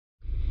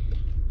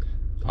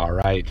All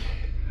right,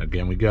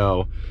 again we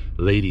go.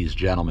 Ladies,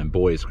 gentlemen,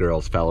 boys,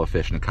 girls, fellow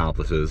fishing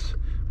accomplices,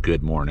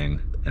 good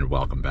morning and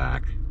welcome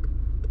back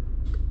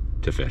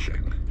to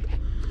fishing.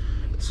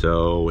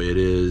 So it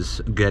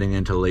is getting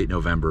into late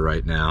November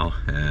right now,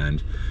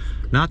 and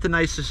not the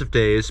nicest of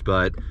days,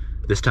 but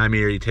this time of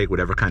year you take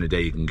whatever kind of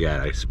day you can get,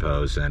 I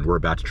suppose, and we're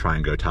about to try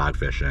and go tog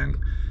fishing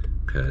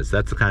because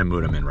that's the kind of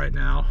mood I'm in right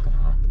now.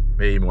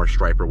 Maybe more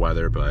striper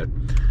weather, but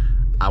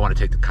I want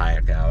to take the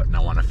kayak out and I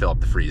want to fill up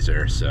the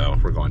freezer, so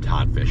we're going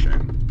tog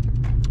fishing.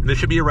 This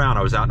should be around.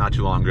 I was out not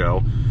too long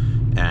ago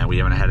and we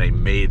haven't had any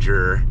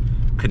major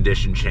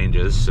condition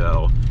changes,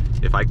 so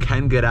if I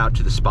can get out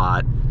to the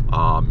spot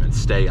and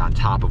stay on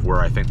top of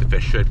where I think the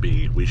fish should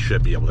be, we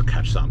should be able to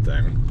catch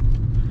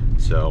something.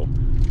 So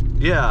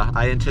yeah,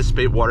 I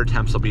anticipate water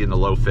temps will be in the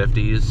low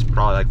 50s,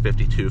 probably like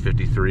 52,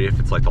 53 if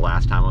it's like the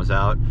last time I was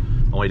out.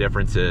 Only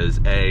difference is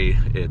A,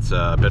 it's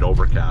a bit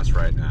overcast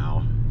right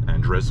now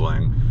and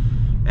drizzling,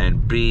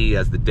 and B,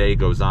 as the day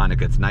goes on, it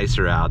gets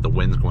nicer out, the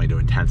wind's going to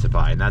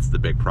intensify, and that's the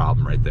big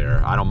problem right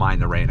there. I don't mind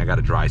the rain, I got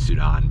a dry suit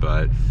on,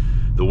 but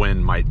the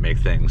wind might make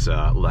things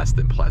less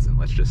than pleasant,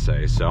 let's just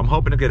say. So I'm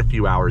hoping to get a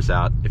few hours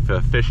out. If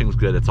fishing's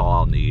good, that's all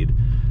I'll need.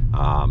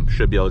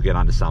 Should be able to get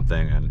onto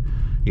something, and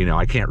you know,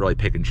 I can't really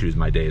pick and choose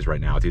my days right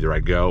now. It's either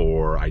I go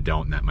or I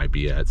don't, and that might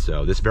be it.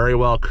 So this very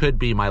well could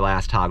be my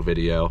last tog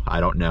video. I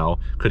don't know.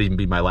 Could even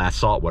be my last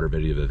saltwater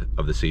video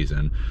of the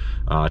season.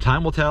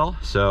 Time will tell,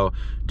 so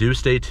do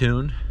stay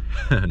tuned,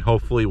 and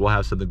hopefully we'll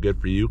have something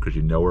good for you, because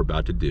you know we're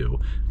about to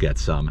get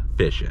some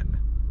fishing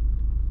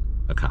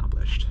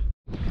accomplished.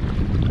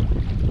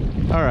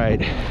 All right,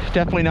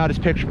 definitely not as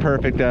picture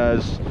perfect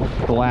as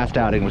the last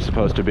outing was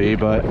supposed to be,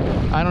 but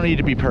I don't need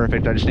to be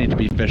perfect, I just need to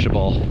be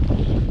fishable.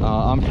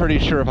 I'm pretty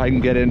sure if I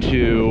can get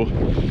into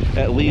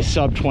at least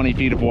sub 20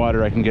 feet of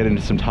water, I can get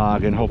into some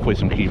tog and hopefully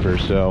some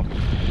keepers. So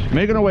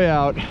making our way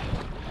out.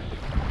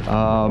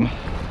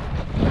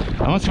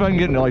 I want to see if I can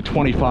get into like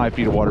 25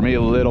 feet of water, maybe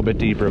a little bit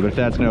deeper, but if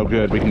that's no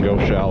good, we can go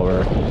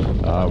shallower.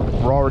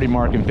 We're already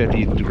marking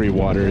 50-degree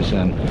waters,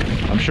 and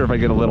I'm sure if I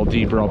get a little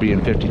deeper, I'll be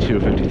in 52,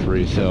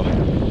 53. So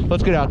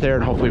let's get out there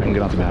and hopefully we can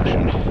get on some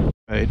action.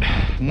 Right,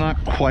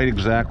 not quite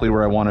exactly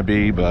where I want to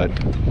be, but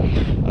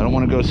I don't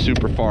want to go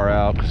super far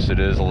out because it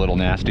is a little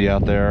nasty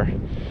out there.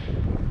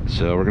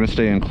 So we're going to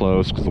stay in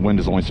close because the wind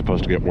is only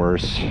supposed to get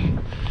worse.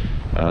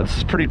 This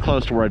is pretty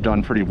close to where I've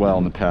done pretty well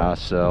in the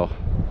past, so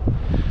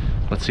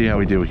let's see how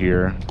we do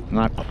here.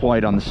 Not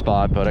quite on the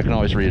spot, but I can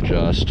always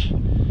readjust.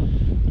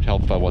 It'd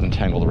help if I wasn't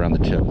tangled around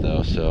the tip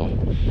though, so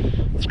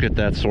let's get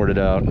that sorted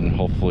out and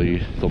hopefully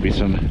there'll be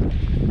some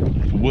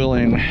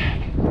willing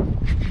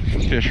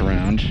fish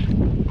around.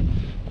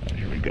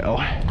 Here we go.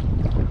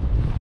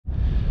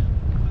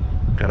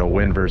 Got a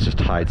wind versus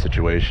tide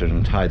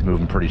situation. Tide's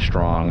moving pretty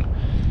strong.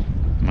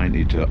 Might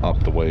need to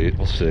up the weight,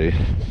 we'll see.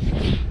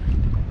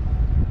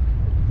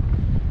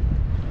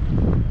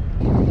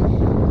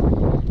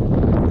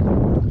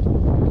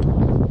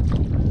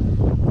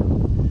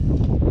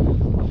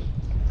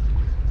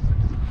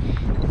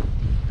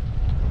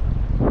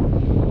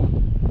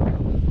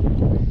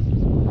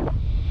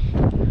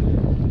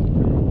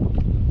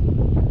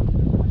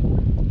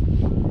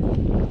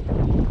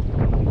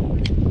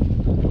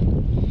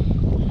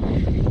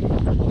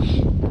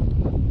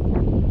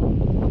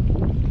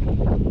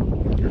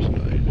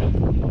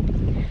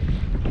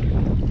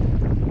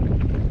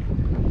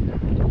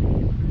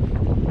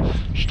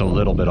 A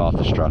little bit off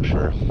the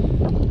structure.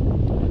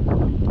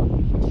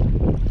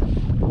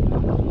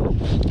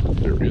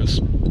 There he is.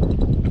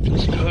 That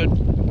feels good.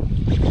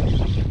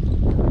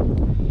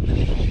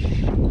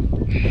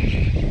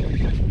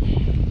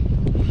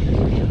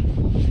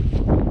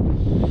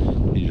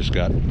 He just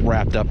got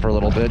wrapped up for a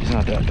little bit. He's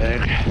not that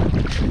big.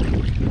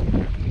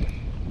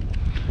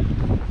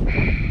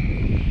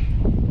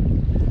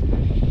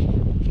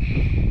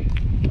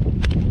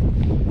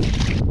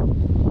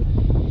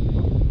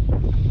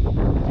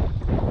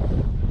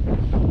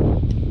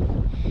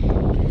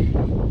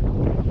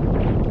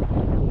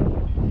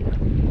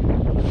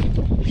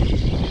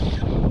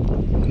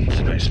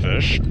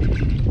 Fish.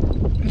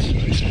 It's a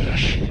nice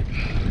fish.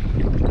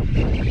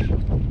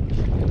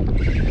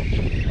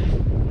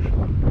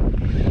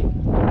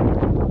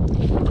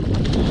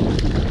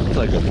 It's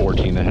like a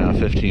 14.5,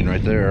 15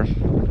 right there.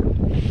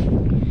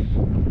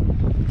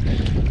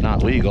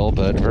 Not legal,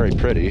 but very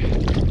pretty.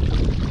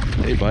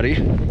 Hey, buddy.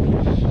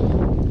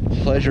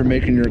 Pleasure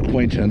making your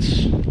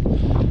acquaintance.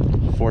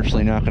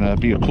 Fortunately, not gonna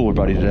be a cooler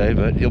buddy today,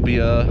 but you'll be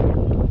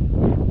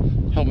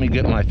help me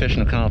get my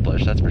fishing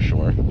accomplished, that's for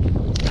sure.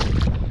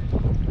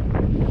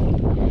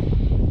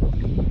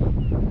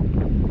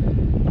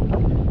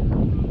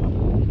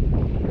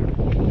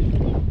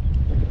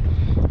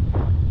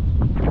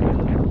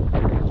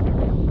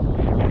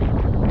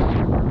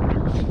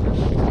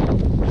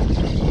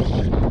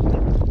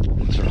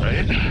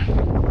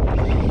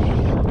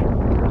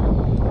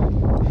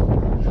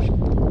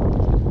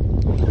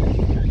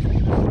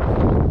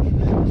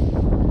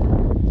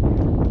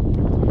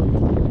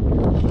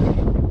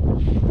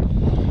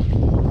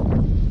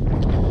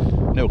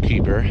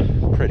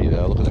 there. Pretty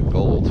though, look at that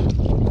gold.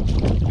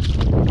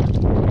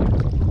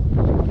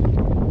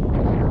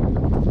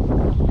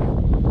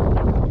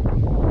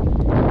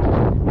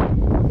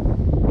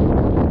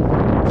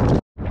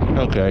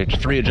 Okay,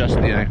 just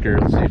readjusted the anchor.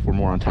 Let's see if we're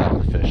more on top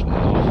of the fish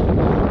now.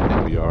 I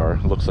think we are.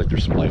 It looks like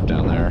there's some life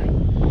down there.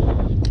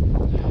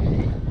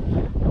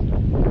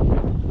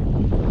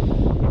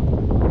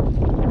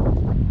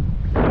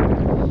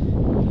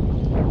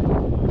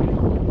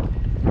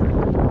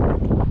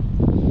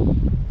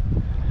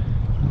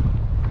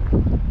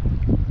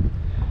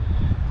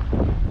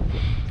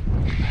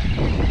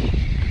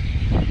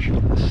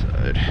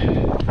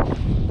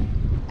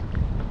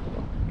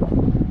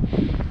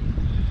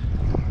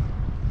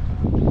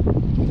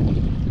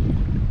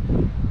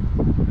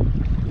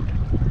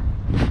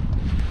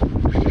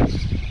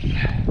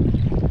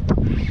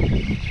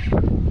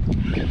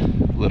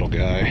 Little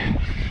guy.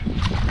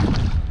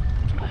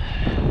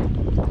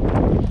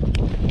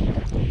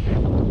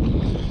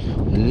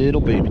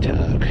 Little baby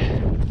tug.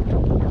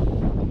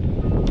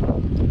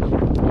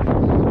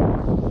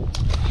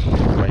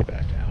 Right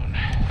back down.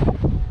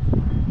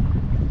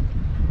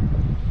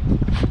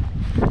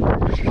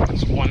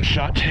 That's one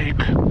shot take.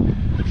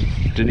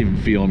 Didn't even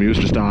feel him, he was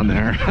just on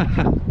there.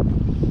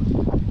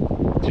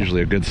 It's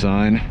usually a good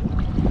sign.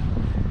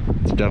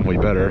 It's definitely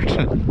better.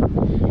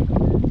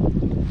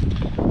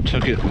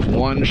 Took it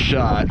one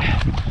shot.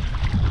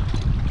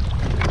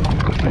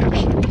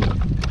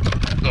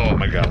 Oh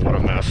my god, what a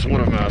mess, what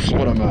a mess,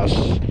 what a mess.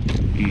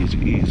 Easy,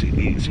 easy,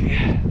 easy.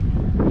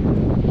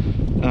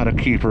 Not a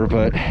keeper,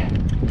 but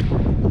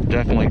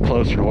definitely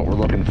closer to what we're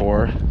looking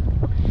for.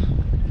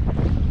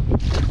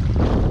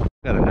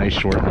 Got a nice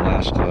short in the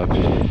last clip.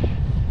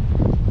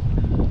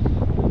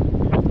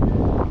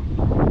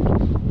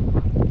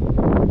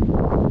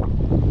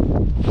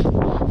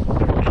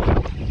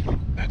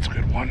 That's a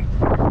good one.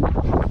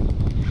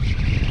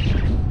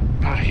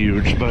 Not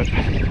huge, but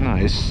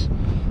nice.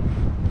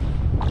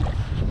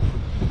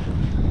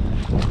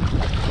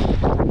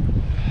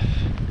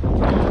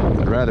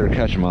 I'd rather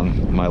catch them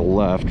on my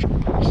left,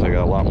 so I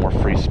got a lot more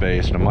free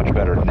space and a much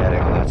better netting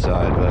on that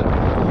side, but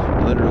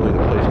literally the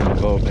placement of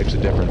the boat makes a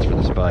difference for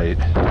this bite.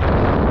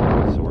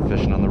 So we're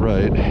fishing on the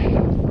right.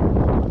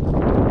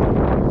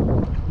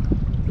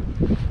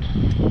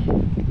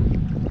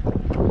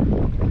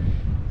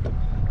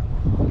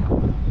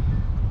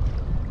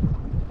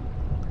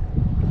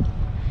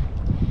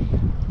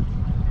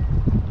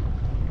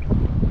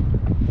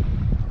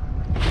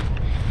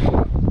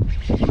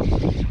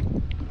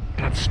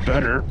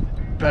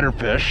 Better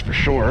fish for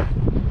sure.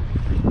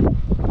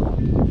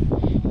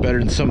 Better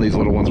than some of these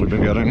little ones we've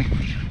been getting.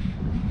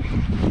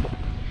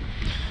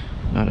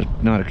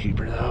 Not a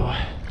keeper though.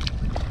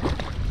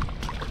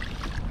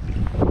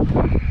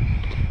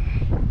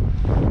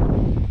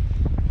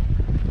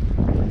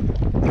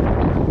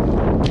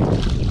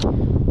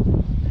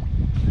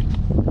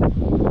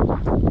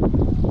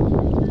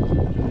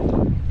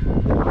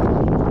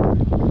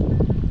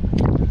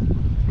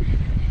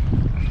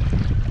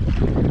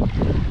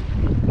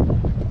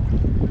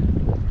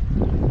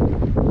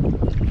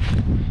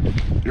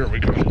 Here we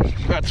go.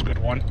 That's a good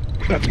one.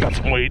 That's got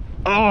some weight.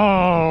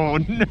 Oh,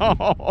 no.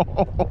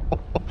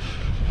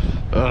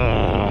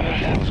 Oh,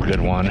 that was a good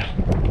one.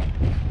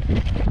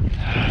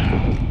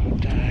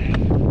 Dang.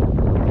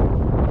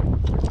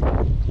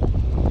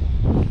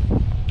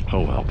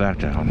 Oh, well, back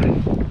down.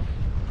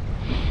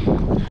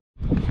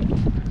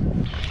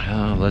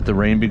 Let the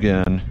rain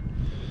begin.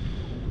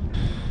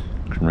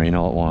 It can rain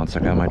all at once. I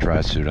got my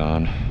dry suit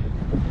on.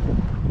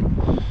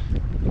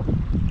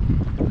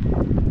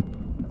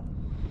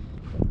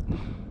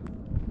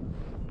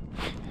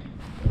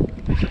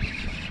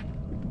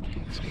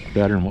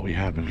 Better than what we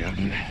have been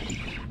getting.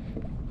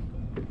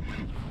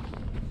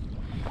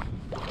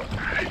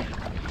 Alright,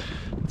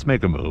 let's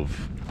make a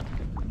move.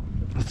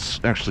 Let's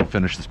actually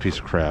finish this piece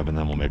of crab and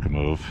then we'll make a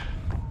move.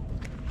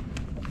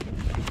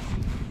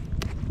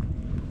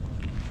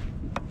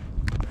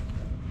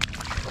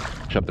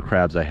 Up the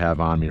crabs I have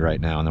on me right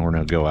now, and then we're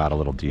going to go out a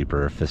little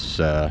deeper if this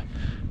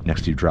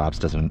next few drops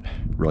doesn't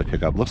really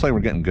pick up. Looks like we're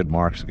getting good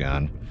marks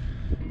again.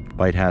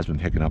 Bite has been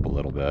picking up a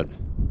little bit.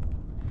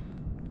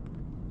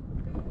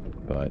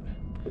 But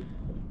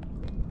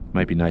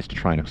might be nice to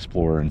try and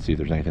explore and see if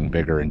there's anything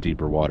bigger in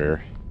deeper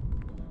water.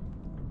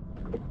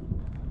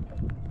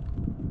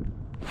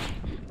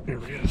 There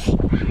he is.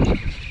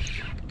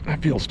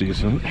 That feels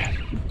decent.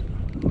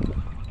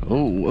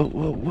 Oh, whoa,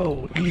 whoa,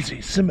 whoa.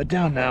 Easy. Simmer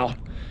down now.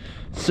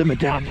 Simmer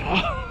down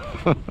now.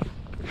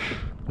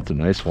 That's a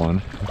nice one.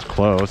 It's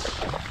close.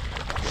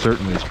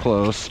 Certainly it's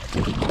close.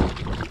 I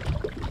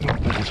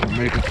guess we'll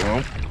make it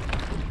though.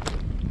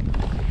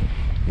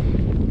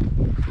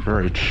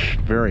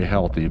 Very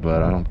healthy,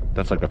 but I don't.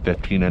 That's like a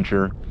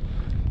 15-incher.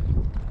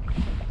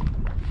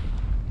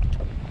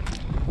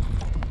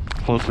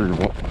 Closer to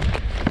what?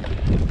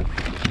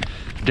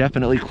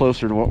 Definitely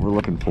closer to what we're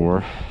looking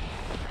for.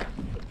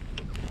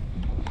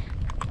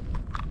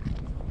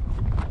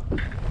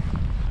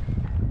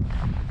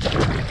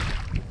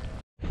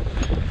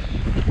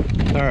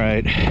 All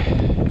right,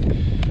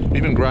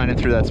 we've been grinding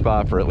through that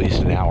spot for at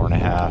least an hour and a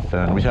half,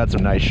 and we've had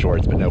some nice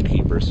shorts, but no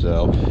keepers.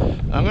 So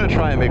I'm gonna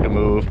try and make a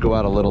move, go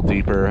out a little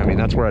deeper. I mean,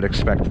 that's where I'd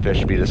expect the fish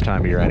to be this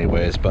time of year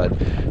anyways, but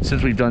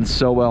since we've done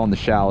so well in the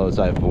shallows,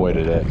 I've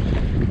avoided it.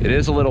 It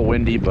is a little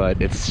windy,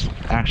 but it's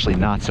actually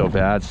not so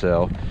bad.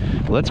 So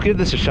let's give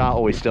this a shot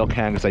while we still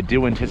can, because I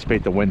do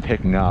anticipate the wind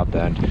picking up,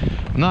 and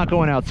I'm not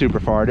going out super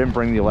far. I didn't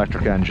bring the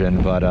electric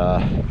engine, but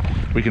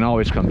we can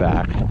always come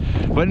back.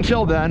 But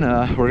until then,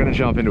 we're gonna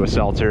jump into a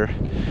seltzer,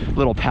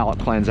 little palate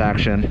cleanse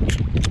action.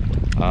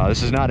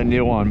 This is not a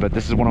new one, but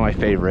this is one of my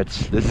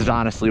favorites. This is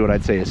honestly what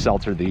I'd say is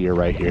seltzer of the year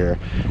right here.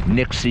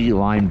 Nixie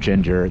Lime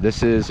Ginger.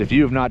 This is, if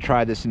you have not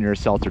tried this and you're a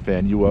seltzer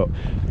fan, you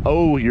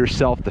owe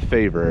yourself the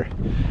favor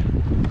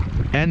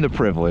and the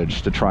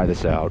privilege to try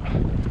this out.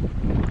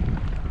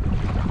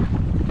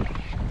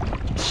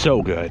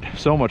 So good,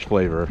 so much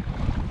flavor,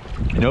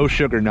 no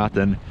sugar,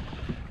 nothing.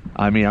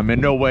 I mean, I'm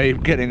in no way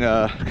getting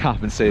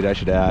compensated, I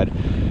should add,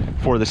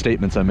 for the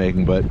statements I'm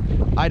making, but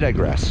I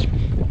digress.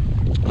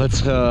 Let's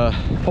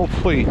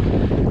hopefully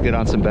get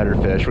on some better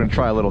fish. We're gonna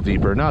try a little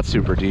deeper, not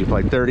super deep,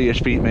 like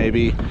 30-ish feet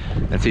maybe,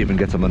 and see if we can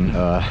get something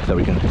that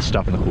we can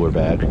stuff in the cooler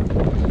bag.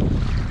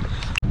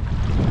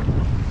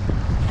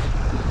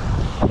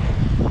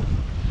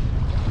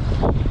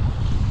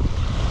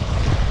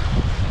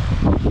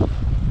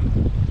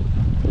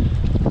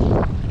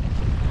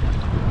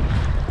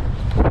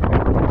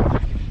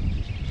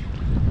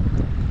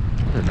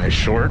 A nice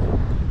short,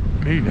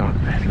 maybe not,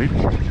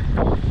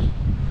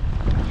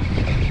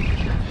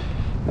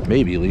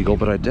 maybe legal,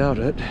 but I doubt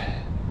it.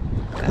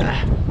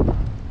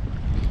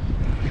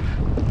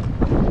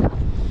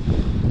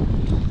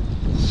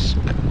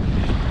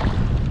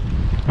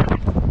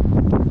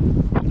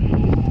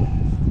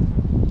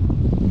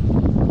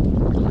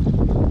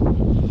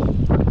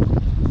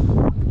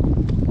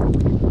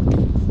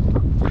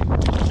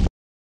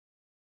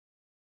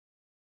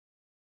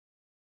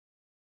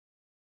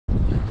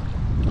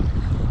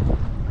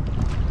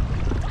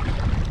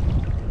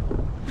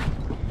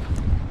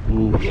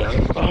 Ooh, yeah.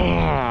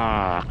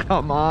 Oh,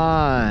 come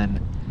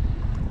on.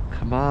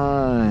 Come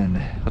on.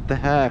 What the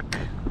heck?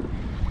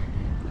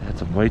 Had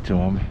some weight to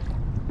him.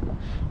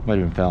 Might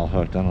have been foul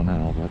hooked, I don't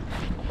know, but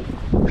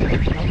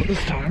not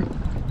this time.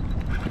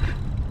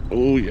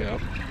 Oh yeah.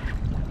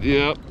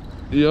 Yep.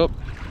 Yep.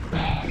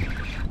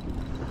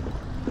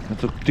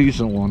 That's a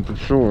decent one for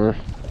sure.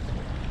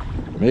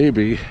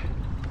 Maybe.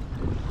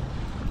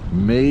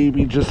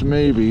 Maybe, just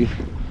maybe.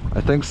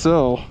 I think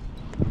so.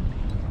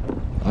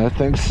 I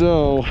think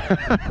so.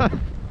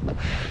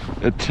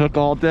 It took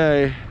all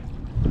day,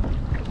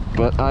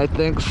 but I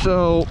think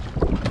so.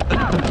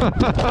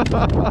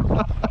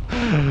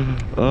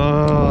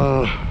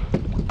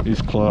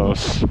 He's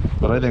close,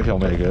 but I think he'll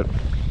make it.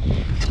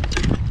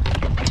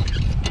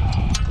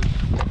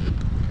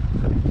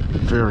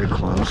 Very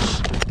close.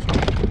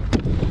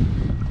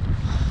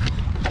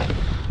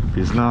 If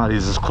he's not,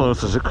 he's as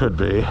close as it could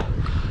be.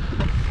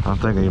 I'm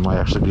thinking he might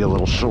actually be a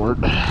little short.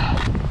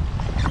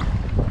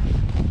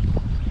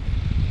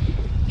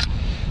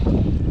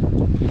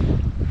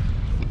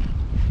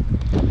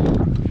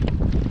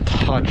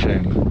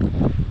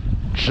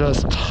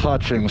 Just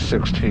touching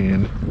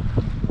 16.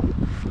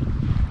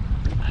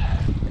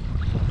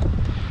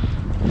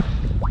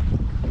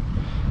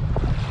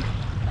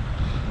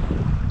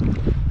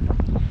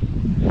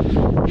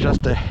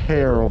 Just a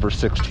hair over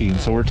 16,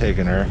 so we're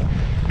taking her.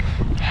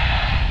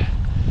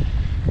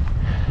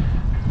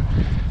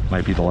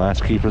 Might be the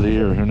last keeper of the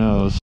year, who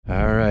knows?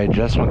 All right,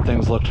 just when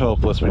things looked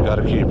hopeless, we got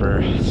a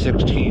keeper.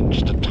 16,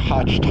 just a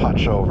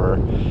touch over.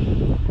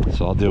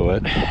 So I'll do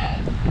it.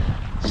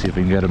 See if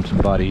we can get him some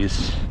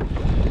buddies.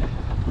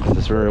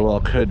 This very well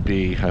could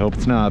be, I hope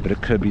it's not, but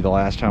it could be the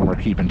last time we're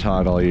keeping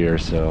Todd all year,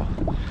 so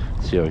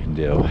let's see what we can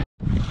do.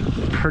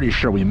 Pretty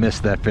sure we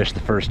missed that fish the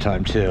first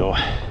time too.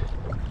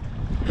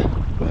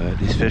 But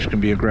these fish can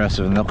be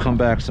aggressive and they'll come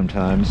back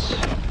sometimes.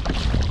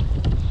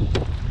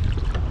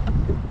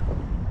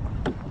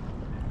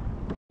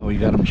 We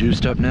got them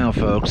juiced up now,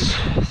 folks.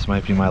 This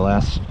might be my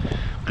last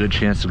good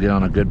chance to get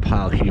on a good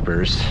pile of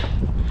keepers.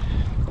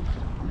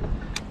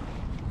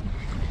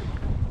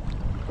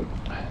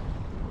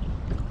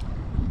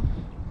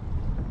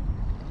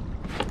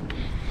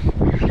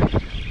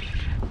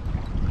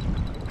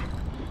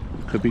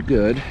 Could be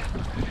good.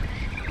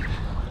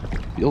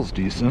 Feels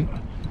decent.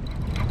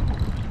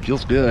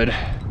 Feels good.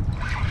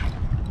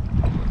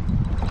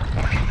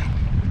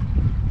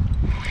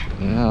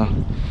 Yeah,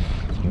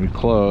 it's gonna be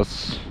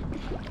close.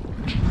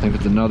 I think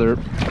it's another.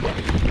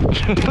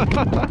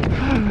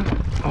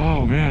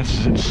 Oh man, this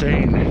is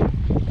insane.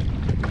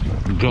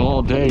 Go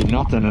all day,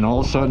 nothing, and all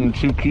of a sudden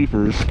 2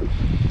 keepers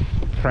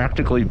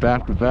practically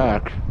back to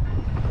back.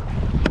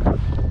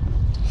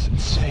 It's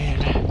insane.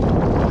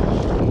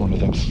 One of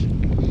them's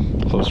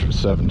closer to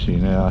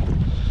 17, yeah.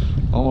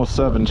 Almost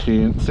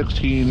 17,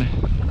 16,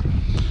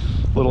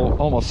 little,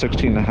 almost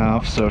 16 and a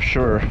half, so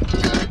sure.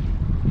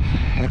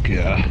 Heck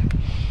yeah.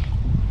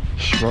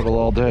 Struggle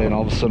all day and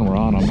all of a sudden we're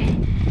on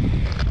them.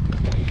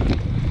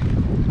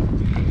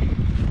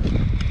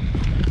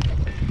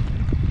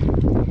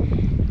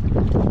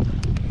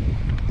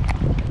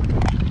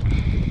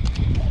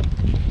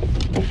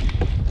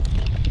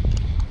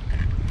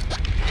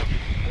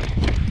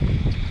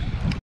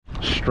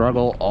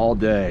 struggle all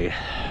day.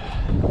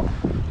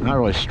 Not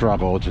really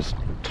struggle, just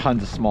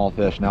tons of small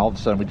fish. Now all of a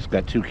sudden we just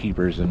got 2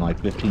 keepers in like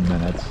 15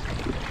 minutes.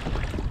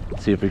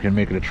 Let's see if we can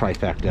make it a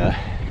trifecta.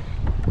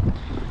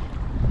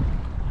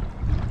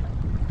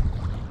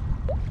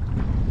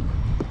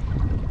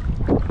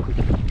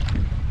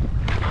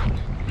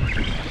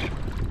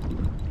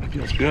 That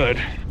feels good.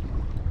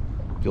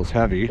 Feels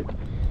heavy.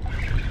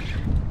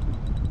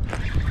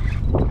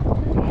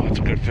 Oh, it's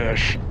a good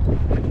fish.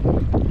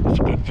 It's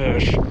a good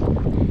fish.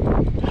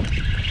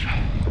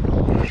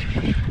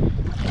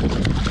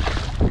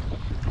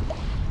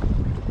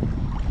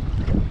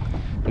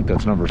 I think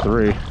that's number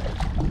 3.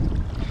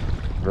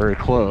 Very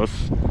close.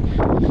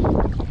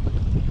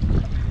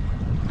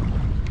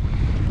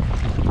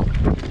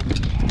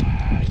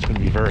 It's gonna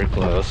be very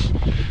close.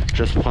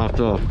 Just popped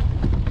up.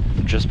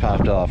 Just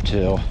popped off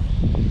too. I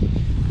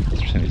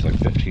think he's like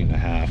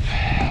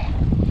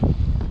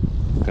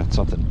 15.5. Got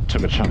something,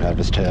 took a chunk out of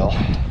his tail.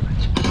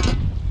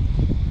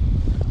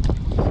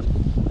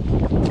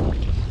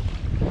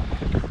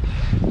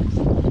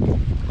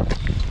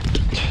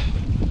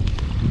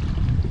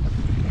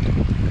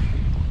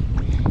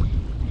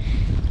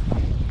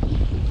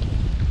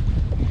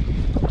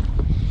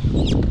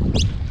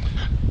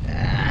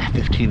 Ah,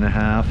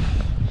 15.5.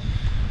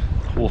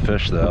 Cool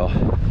fish though.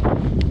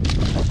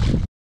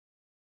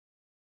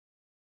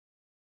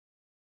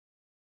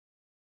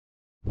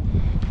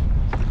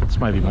 This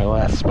might be my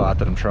last spot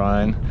that I'm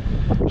trying.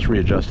 Just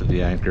readjusted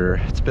the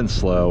anchor. It's been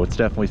slow. It's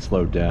definitely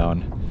slowed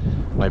down.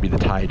 Might be the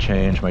tide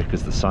change, might be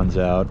because the sun's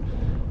out.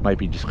 Might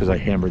be just because I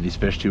hammered these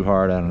fish too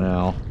hard, I don't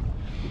know.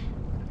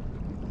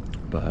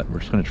 But we're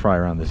just gonna try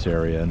around this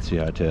area and see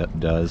how it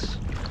does.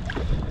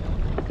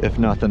 If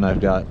nothing,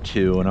 I've got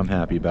 2 and I'm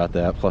happy about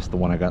that, plus the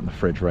one I got in the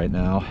fridge right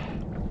now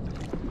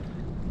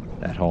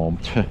at home.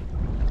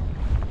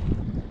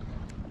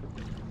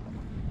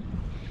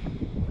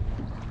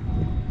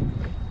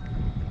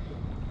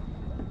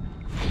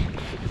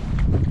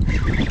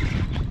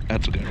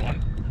 That's a good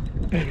one.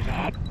 Maybe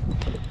not.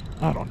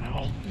 I don't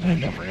know. I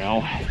never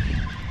know.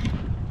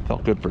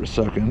 Felt good for a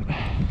second.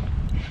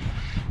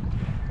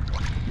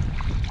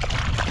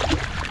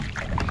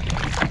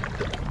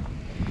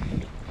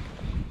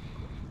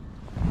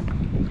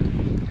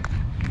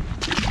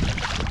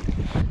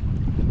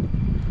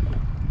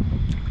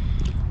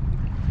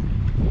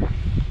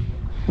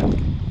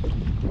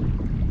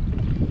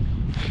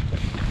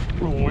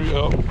 Oh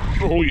yeah.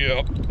 Oh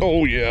yeah.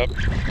 Oh yeah.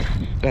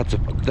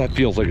 That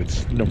feels like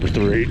it's number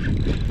 3.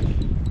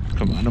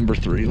 Come on, number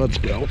 3, let's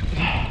go.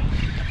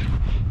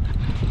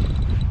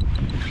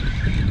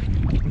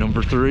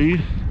 Number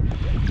 3.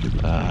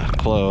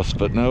 Close,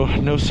 but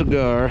no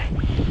cigar.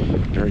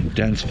 Very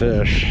dense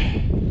fish.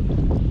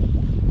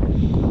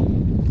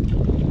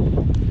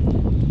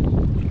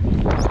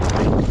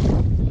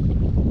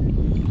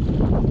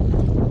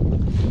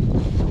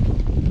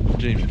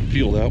 Didn't even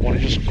feel that one. I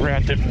just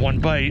grabbed it in one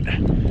bite.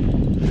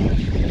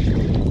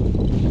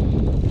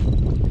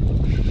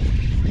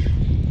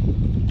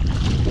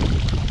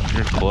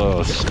 You're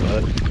close,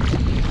 but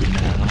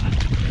nah.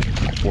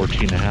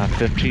 14.5,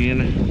 15.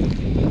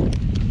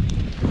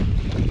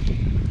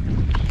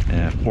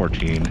 Yeah,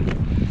 14.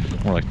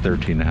 More like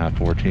 13.5,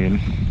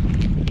 14.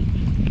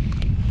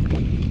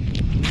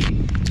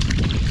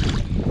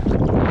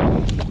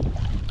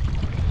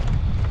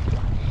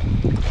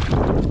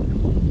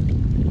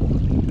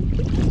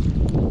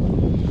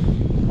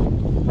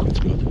 Let's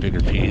go with the bigger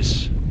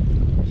piece.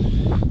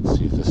 Let's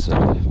see if this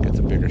gets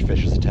a bigger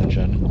fish's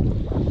attention.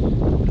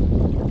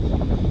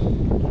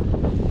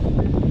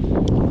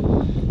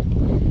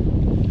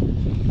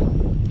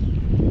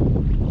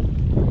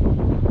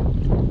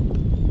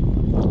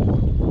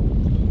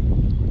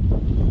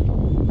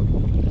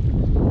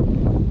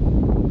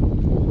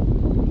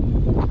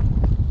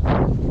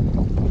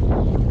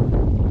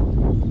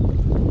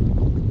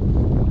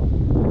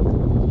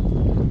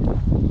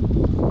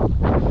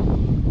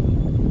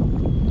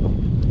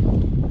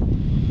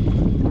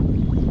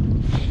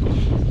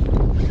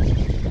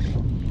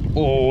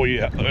 Oh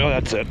yeah, oh,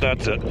 that's it.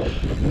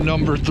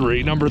 Number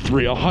 3,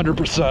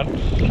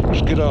 100%.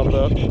 Just get out of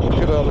that,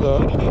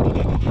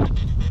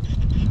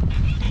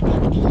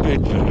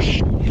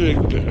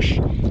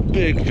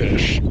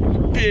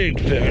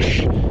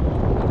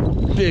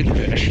 Big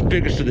fish,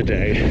 biggest of the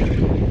day.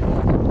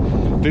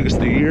 Biggest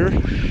of the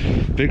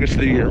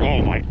year,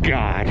 oh my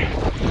God,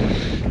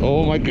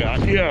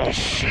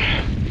 yes.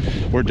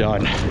 We're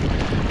done.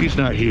 He's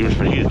not huge,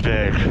 but he's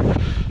big.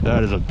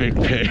 That is a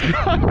big pig.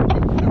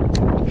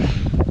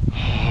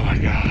 Oh my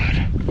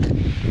God.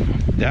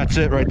 That's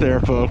it right there,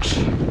 folks.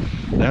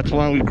 That's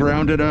why we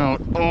ground it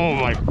out. Oh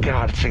my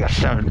God, it's like a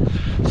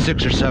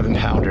 6 or 7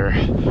 pounder.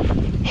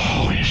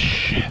 Holy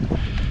shit.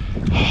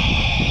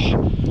 Oh,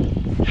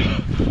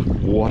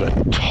 what a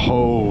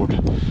toad.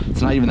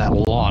 It's not even that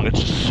long, it's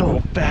just so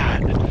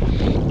fat.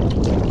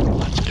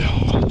 Let's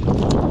go.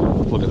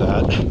 Look at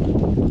that.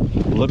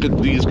 Look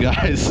at these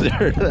guys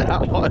there.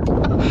 That one.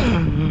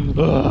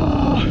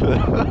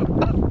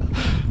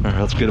 All right,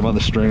 let's get him on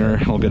the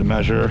stringer. I'll get a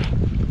measure.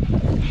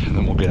 And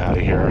then we'll get out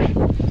of here.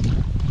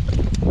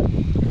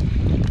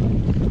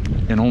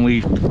 And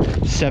only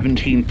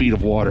 17 feet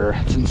of water.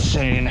 It's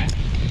insane.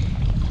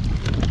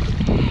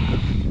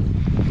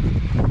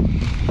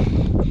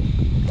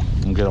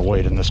 I'm gonna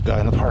wait in this guy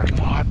in the parking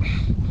lot.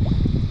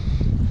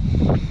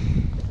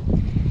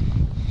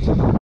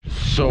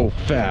 So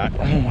fat.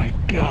 Oh my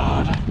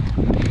god.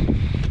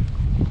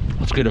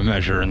 Let's get a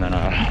measure and then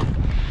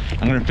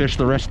I'm gonna fish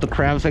the rest of the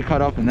crabs I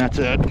cut up and that's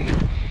it.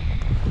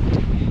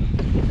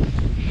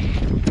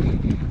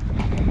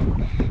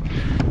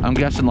 I'm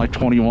guessing like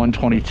 21,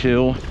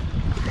 22.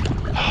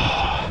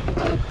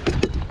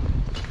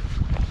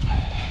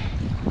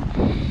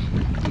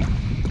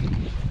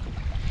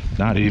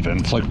 Not even,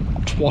 it's like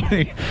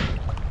 20.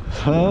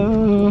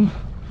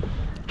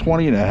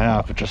 20 and a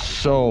half, it's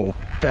just so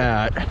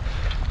fat.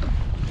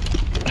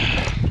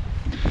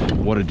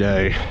 What a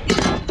day.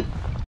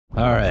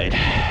 All right,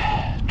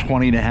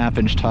 20 and a half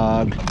inch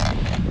tog,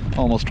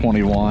 almost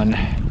 21.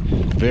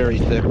 Very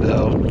thick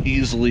though,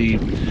 easily,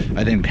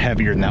 I think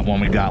heavier than that one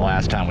we got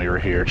last time we were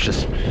here. It's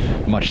just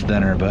much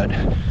thinner, but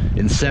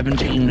in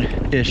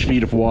 17-ish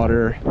feet of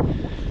water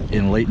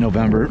in late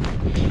November.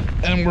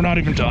 And we're not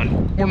even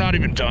done. We're not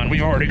even done.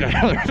 We've already got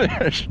other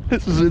fish.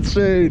 This is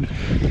insane.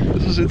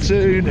 This is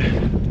insane.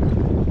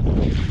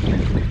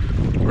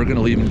 We're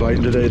gonna leave them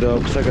biting today though,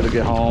 because I gotta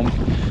get home.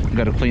 I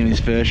gotta clean these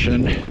fish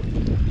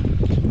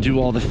and do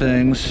all the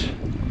things.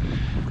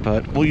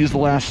 But we'll use the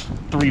last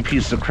 3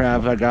 pieces of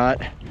crab I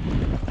got,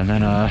 and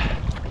then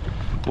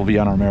we'll be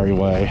on our merry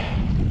way.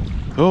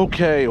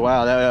 Okay,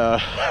 wow,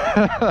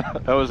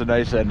 that was a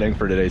nice ending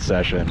for today's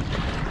session.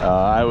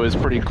 I was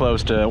pretty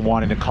close to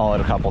wanting to call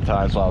it a couple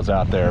times while I was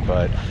out there,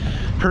 but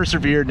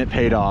persevered and it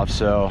paid off.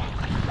 So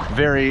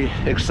very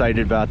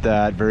excited about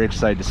that. Very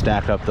excited to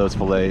stack up those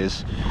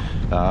fillets.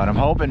 And I'm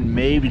hoping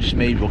maybe, just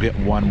maybe, we'll get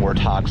one more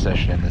tog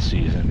session in this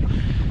season.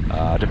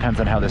 Depends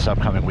on how this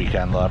upcoming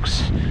weekend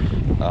looks.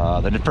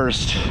 The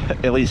first,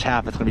 at least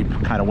half, it's gonna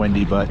be kind of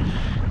windy, but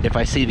if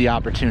I see the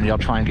opportunity, I'll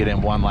try and get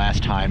in one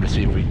last time to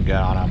see if we can get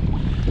on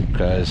them.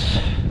 Because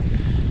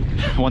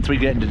once we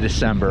get into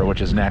December,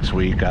 which is next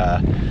week, I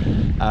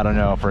don't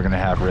know if we're gonna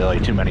have really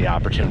too many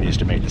opportunities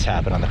to make this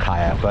happen on the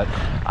kayak. But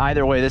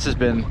either way, this has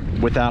been,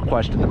 without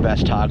question, the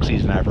best tog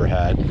season I've ever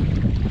had.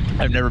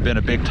 I've never been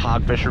a big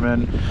tog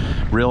fisherman,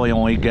 really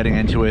only getting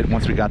into it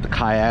once we got the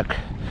kayak.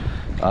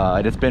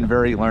 It's been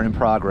very learning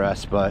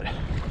progress, but,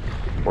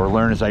 or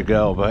learn as I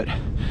go, but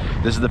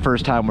this is the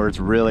first time where it's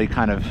really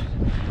kind of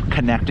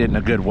connected in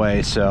a good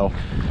way. So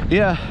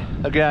yeah,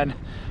 again,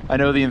 I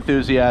know the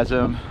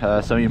enthusiasm,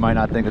 some of you might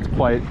not think it's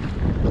quite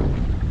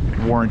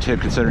warranted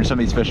considering some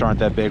of these fish aren't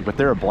that big, but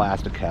they're a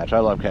blast to catch. I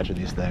love catching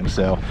these things.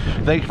 So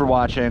thank you for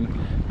watching.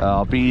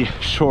 Be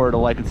sure to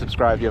like and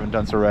subscribe if you haven't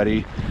done so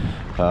already.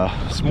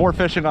 Some more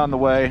fishing on the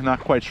way.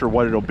 Not quite sure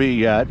what it'll be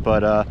yet,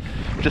 but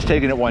just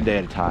taking it one day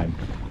at a time.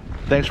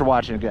 Thanks for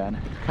watching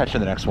again. Catch you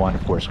in the next one.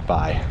 Of course,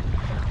 bye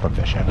from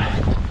Fishin.